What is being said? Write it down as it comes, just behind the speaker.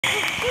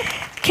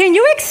can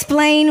you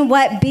explain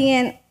what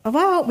being,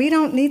 well, we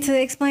don't need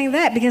to explain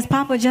that because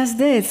Papa just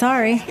did.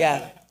 Sorry.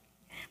 Yeah.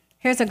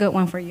 Here's a good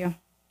one for you.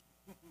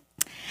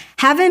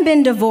 Having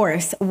been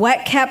divorced,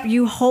 what kept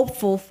you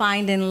hopeful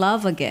finding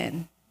love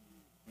again?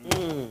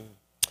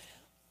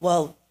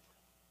 Well,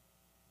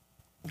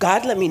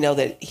 God let me know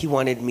that he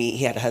wanted me,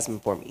 he had a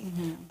husband for me.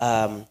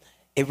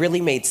 It really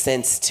made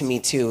sense to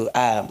me too.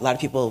 A lot of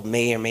people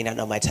may or may not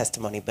know my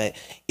testimony, but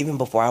even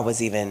before I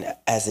was even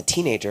as a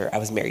teenager, I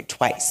was married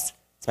twice.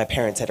 So my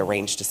parents had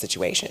arranged a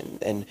situation,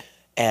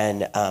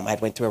 and I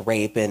went through a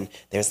rape, and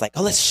they was like,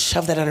 oh, let's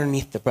shove that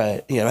underneath the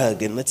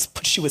rug, and let's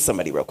put you with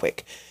somebody real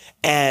quick.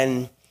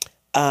 And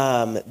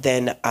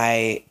then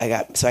I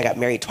got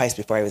married twice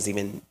before I was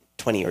even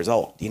 20 years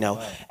old,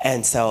 Wow.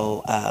 And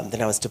so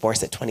then I was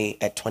divorced at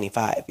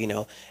 25,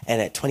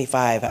 and at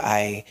 25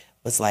 I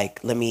was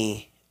like, let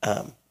me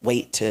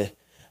wait to, I'm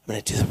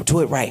gonna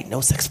do it right.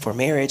 No sex before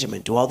marriage. I'm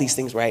gonna do all these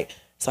things right.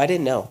 So I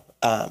didn't know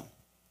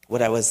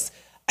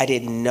I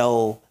didn't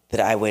know that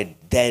I would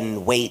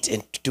then wait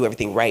and do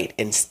everything right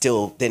and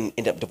still then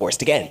end up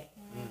divorced again,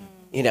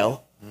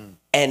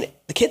 And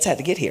the kids had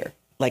to get here.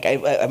 Like,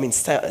 I mean,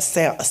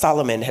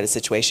 Solomon had a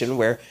situation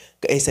where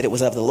they said it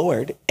was of the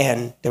Lord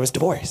and there was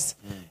divorce.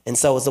 And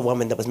so was a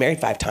woman that was married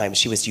 5 times.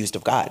 She was used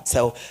of God.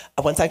 So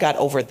once I got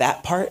over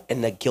that part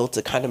and the guilt,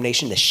 the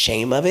condemnation, the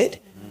shame of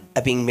it,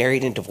 of being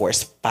married and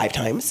divorced 5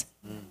 times,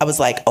 I was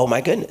like, oh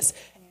my goodness.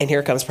 And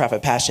here comes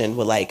Prophet Passion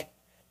with like,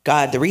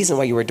 God, the reason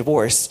why you were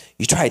divorced,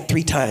 you tried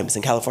 3 times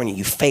in California,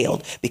 you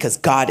failed because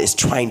God is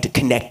trying to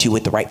connect you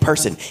with the right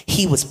person.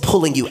 He was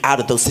pulling you out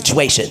of those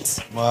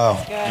situations.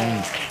 Wow.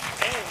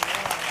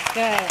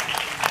 Good.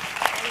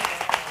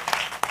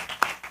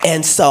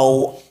 And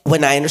so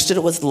when I understood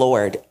it was the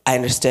Lord, I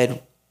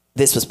understood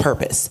this was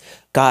purpose.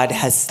 God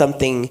has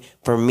something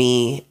for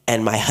me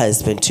and my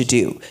husband to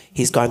do.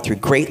 He's gone through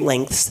great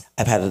lengths.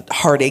 I've had a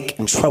heartache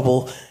and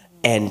trouble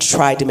and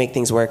tried to make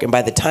things work. And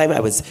by the time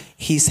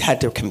he's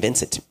had to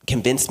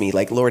convince me,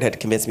 like Lord had to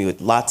convince me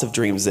with lots of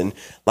dreams and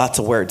lots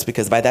of words,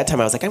 because by that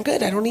time I was like, I'm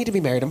good. I don't need to be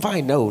married. I'm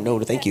fine. No,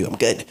 thank you. I'm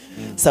good.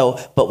 So,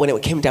 but when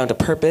it came down to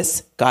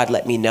purpose, God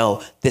let me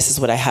know, this is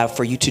what I have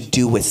for you to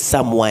do with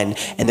someone.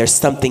 And there's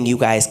something you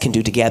guys can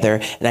do together.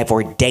 And I've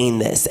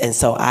ordained this. And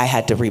so I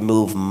had to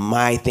remove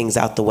my things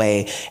out the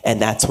way. And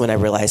that's when I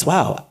realized,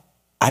 wow,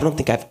 I don't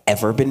think I've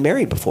ever been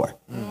married before.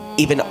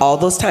 Even all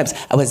those times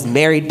I was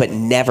married, but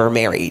never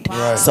married.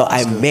 Right. So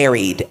I'm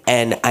married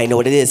and I know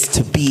what it is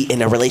to be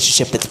in a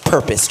relationship that's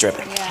purpose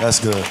driven. Yeah.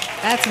 That's good.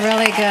 That's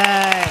really good.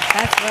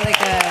 That's really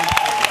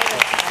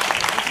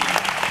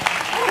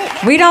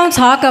good. We don't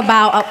talk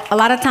about, a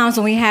lot of times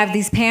when we have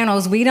these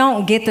panels, we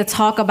don't get to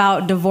talk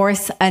about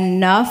divorce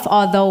enough,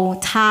 although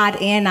Todd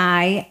and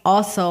I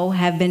also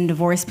have been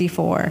divorced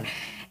before.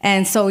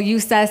 And so you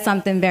said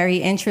something very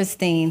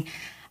interesting.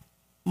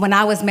 When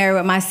I was married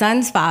with my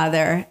son's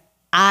father,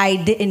 I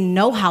didn't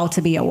know how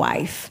to be a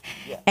wife.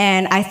 Yeah.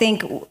 And I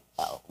think,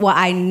 well,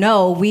 I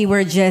know we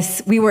were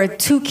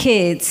 2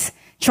 kids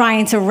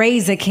trying to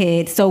raise a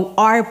kid. So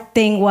our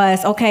thing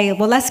was, okay,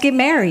 well, let's get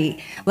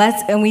married.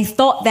 And we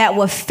thought that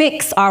would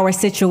fix our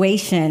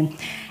situation.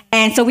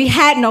 And so we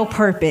had no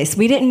purpose.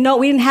 We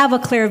didn't have a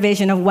clear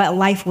vision of what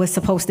life was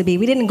supposed to be.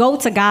 We didn't go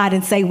to God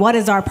and say, what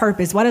is our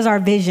purpose? What is our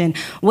vision?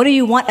 What do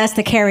you want us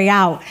to carry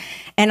out?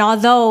 And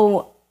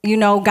although,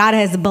 God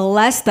has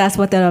blessed us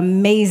with an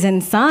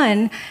amazing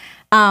son,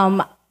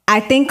 I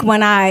think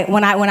when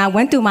I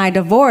went through my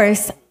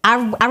divorce,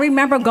 I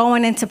remember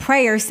going into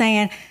prayer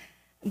saying,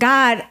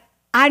 God,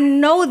 I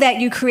know that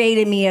you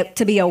created me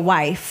to be a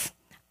wife.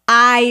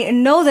 I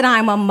know that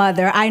I'm a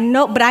mother. I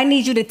know, but I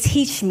need you to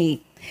teach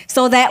me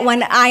so that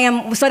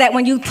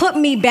when you put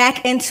me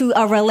back into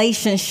a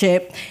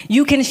relationship,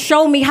 you can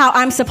show me how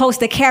I'm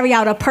supposed to carry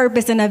out a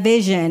purpose and a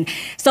vision.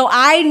 So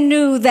I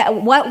knew that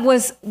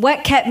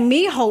what kept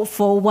me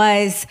hopeful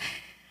was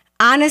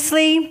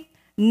honestly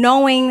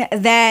knowing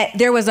that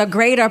there was a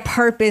greater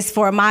purpose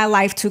for my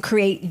life to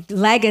create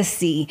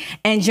legacy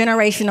and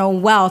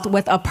generational wealth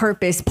with a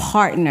purpose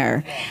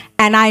partner.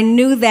 And I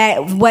knew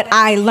that what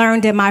I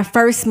learned in my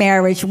first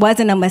marriage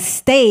wasn't a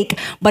mistake,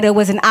 but it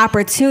was an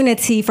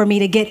opportunity for me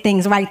to get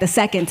things right the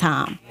second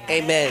time.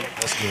 Amen.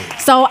 That's good.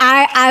 So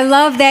I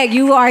love that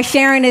you are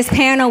sharing this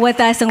panel with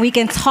us and we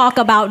can talk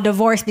about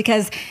divorce,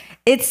 because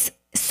it's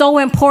so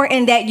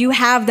important that you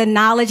have the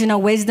knowledge and the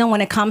wisdom when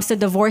it comes to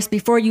divorce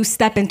before you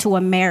step into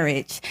a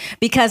marriage.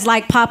 Because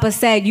like Papa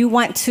said, you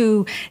want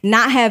to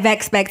not have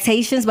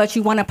expectations, but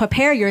you want to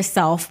prepare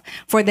yourself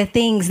for the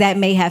things that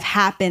may have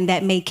happened,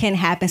 can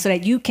happen, so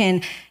that you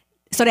can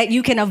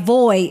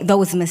avoid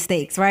those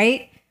mistakes,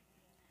 right?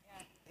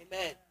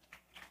 Amen.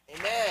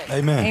 Amen.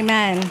 Amen.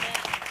 Amen.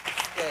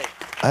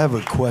 I have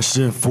a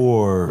question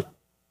for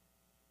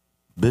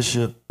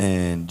Bishop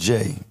and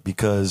Jay,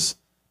 because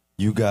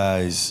you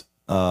guys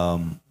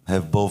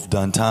have both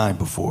done time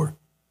before.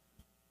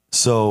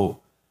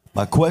 So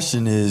my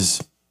question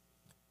is,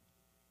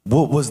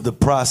 what was the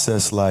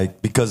process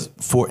like? Because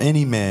for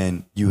any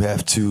man, you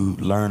have to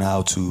learn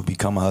how to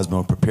become a husband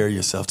or prepare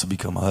yourself to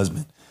become a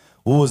husband.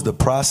 What was the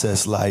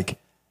process like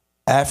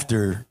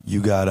after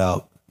you got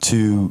out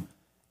to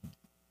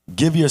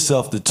give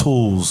yourself the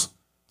tools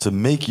to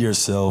make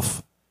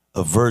yourself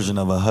a version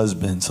of a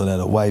husband so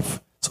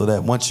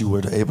that once you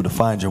were able to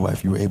find your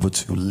wife, you were able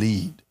to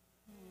lead?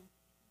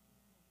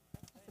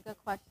 That's a good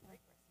question.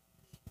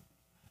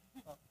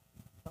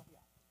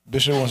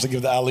 Bishop wants to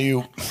give the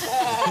alley-oop.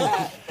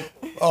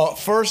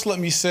 First, let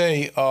me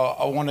say,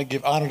 I want to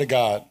give honor to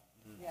God,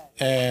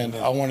 and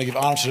I want to give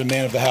honor to the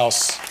man of the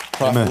house,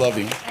 Prophet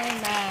Lovey.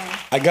 Amen.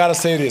 I got to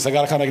say this. I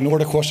got to kind of ignore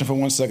the question for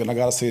 1 second. I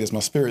got to say this. My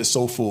spirit is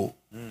so full.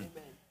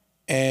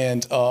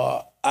 And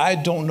I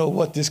don't know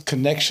what this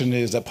connection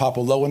is that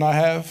Papa Lowe and I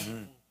have,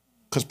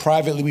 because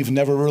privately we've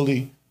never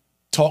really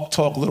talk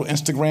little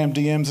Instagram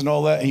DMs and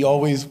all that.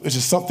 It's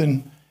just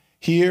something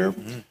here.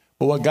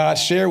 But what God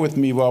shared with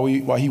me while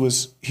he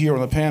was here on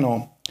the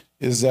panel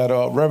is that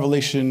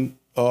Revelation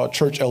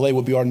Church LA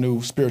will be our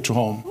new spiritual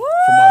home.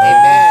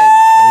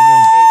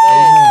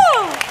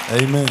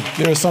 Amen.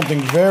 There is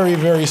something very,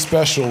 very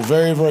special,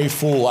 very, very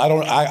full.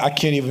 I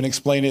can't even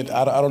explain it.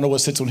 I don't know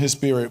what sits on his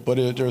spirit, but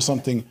there's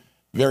something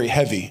very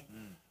heavy.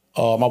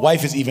 My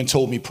wife has even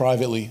told me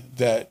privately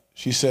that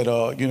she said,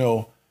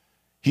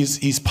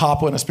 he's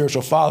Papa and a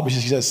spiritual father, but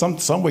she said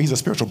some way he's a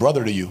spiritual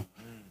brother to you.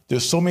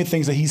 There's so many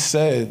things that he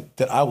said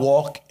that I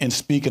walk and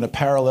speak in a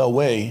parallel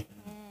way,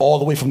 all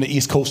the way from the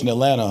East Coast in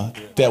Atlanta,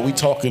 that we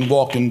talk and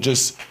walk and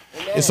just,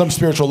 it's some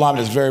spiritual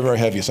alignment that's very, very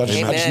heavy. So I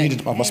just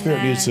needed, my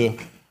spirit needed to,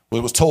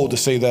 was told to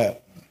say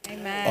that.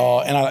 Amen.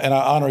 And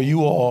I honor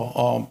you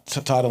all,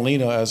 Todd and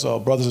Lena, as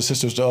brothers and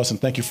sisters to us, and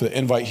thank you for the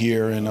invite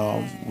here, and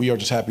we are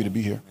just happy to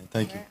be here.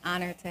 Thank you. We're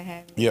honored to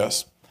have you.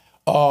 Yes.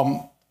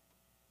 I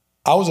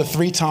was a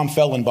 3-time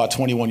felon by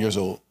 21 years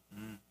old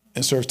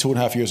and served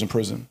 2.5 years in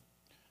prison.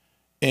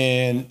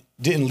 And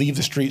didn't leave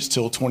the streets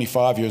till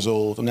 25 years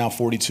old. I'm now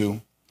 42.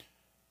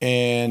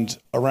 And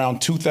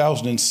around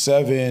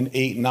 2007,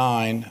 8,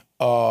 9,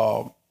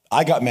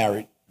 I got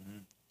married.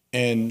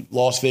 In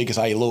Las Vegas,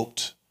 I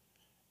eloped.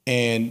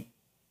 And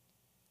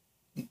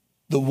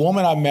the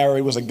woman I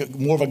married was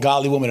more of a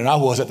godly woman than I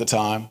was at the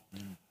time.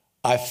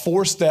 I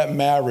forced that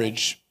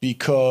marriage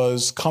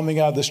because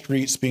coming out of the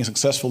streets, being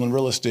successful in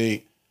real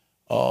estate,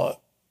 I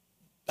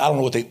don't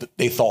know what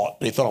they thought.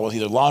 They thought I was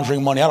either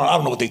laundering money. I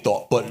don't know what they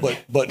thought. But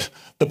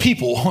the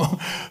people,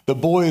 the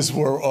boys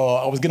were.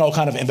 I was getting all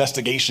kind of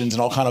investigations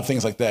and all kind of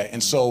things like that.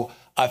 And so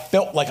I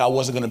felt like I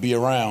wasn't going to be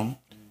around.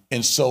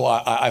 And so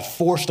I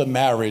forced a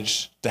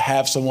marriage to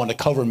have someone to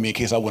cover me in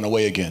case I went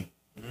away again.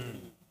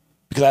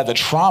 Because I had the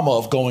trauma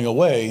of going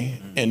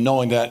away and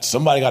knowing that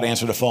somebody got to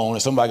answer the phone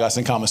and somebody got to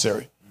send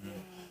commissary.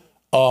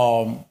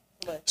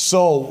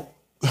 So,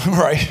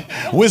 right,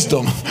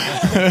 wisdom.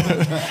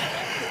 Thank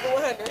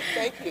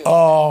you. Thank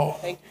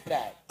you for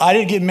that. I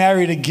didn't get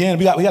married again.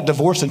 We got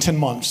divorced in 10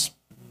 months.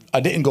 I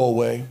didn't go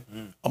away.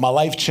 My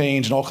life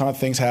changed and all kind of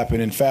things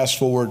happened. And fast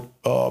forward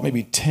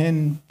maybe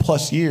 10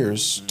 plus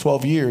years,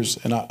 12 years,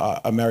 and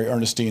I married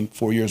Ernestine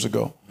 4 years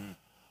ago.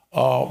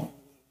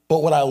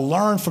 But what I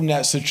learned from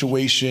that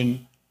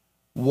situation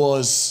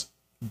was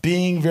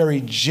being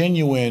very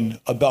genuine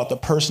about the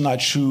person I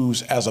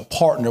choose as a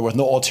partner with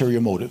no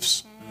ulterior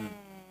motives.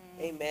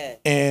 Amen.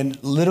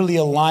 And literally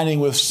aligning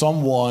with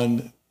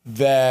someone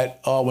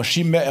that when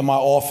she met in my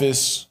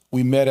office,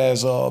 we met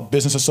as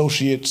business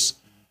associates.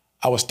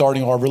 I was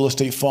starting our real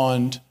estate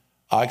fund.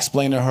 I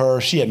explained to her,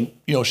 she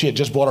had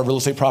just bought a real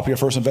estate property, her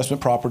first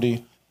investment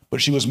property,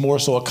 but she was more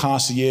so a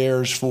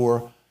concierge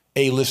for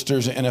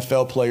A-listers and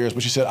NFL players.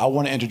 But she said, I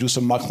want to introduce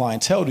some of my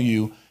clientele to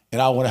you, and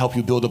I want to help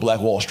you build a Black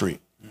Wall Street.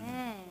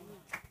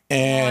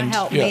 And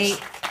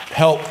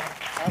help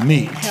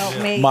me,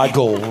 my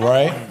goal,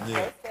 right?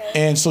 Yeah.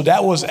 And so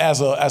that was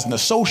as an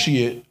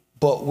associate,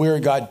 but where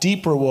it got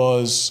deeper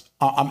was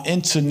I'm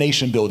into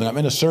nation building. I'm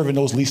into serving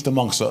those least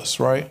amongst us,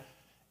 right?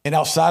 And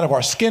outside of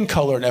our skin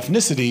color and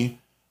ethnicity,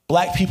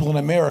 Black people in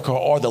America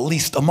are the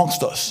least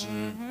amongst us.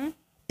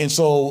 And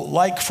so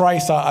like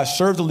Christ, I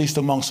serve the least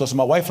amongst us. And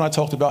my wife and I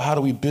talked about how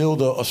do we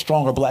build a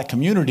stronger Black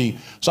community.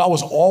 So I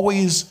was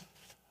always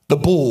the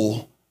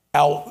bull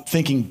out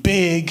thinking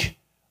big,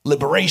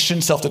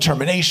 liberation,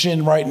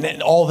 self-determination, right,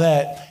 and all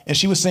that. And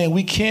she was saying,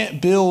 we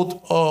can't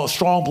build a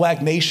strong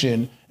Black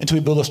nation until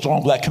we build a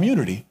strong Black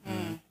community.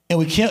 And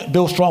we can't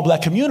build strong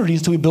Black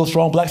communities until we build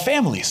strong Black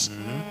families.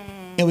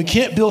 And we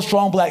can't build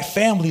strong Black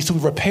families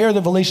until we repair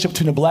the relationship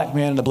between the Black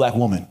man and the Black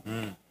woman.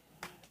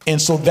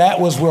 And so that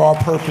was where our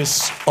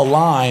purpose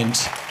aligned.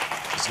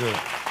 That's good.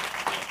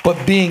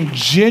 But being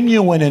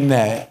genuine in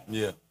that,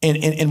 Yeah.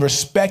 and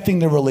respecting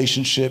the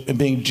relationship and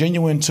being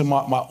genuine to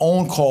my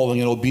own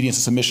calling and obedience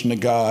and submission to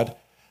God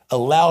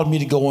allowed me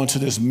to go into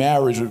this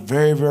marriage with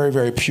very, very,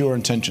 very pure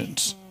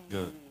intentions.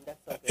 Good.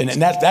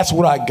 And that's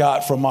what I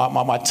got from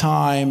my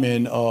time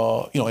in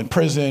in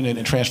prison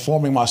and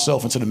transforming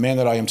myself into the man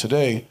that I am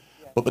today.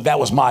 But that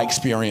was my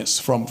experience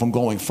from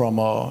going from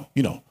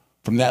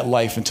that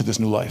life into this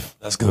new life.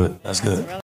 That's good. That's good.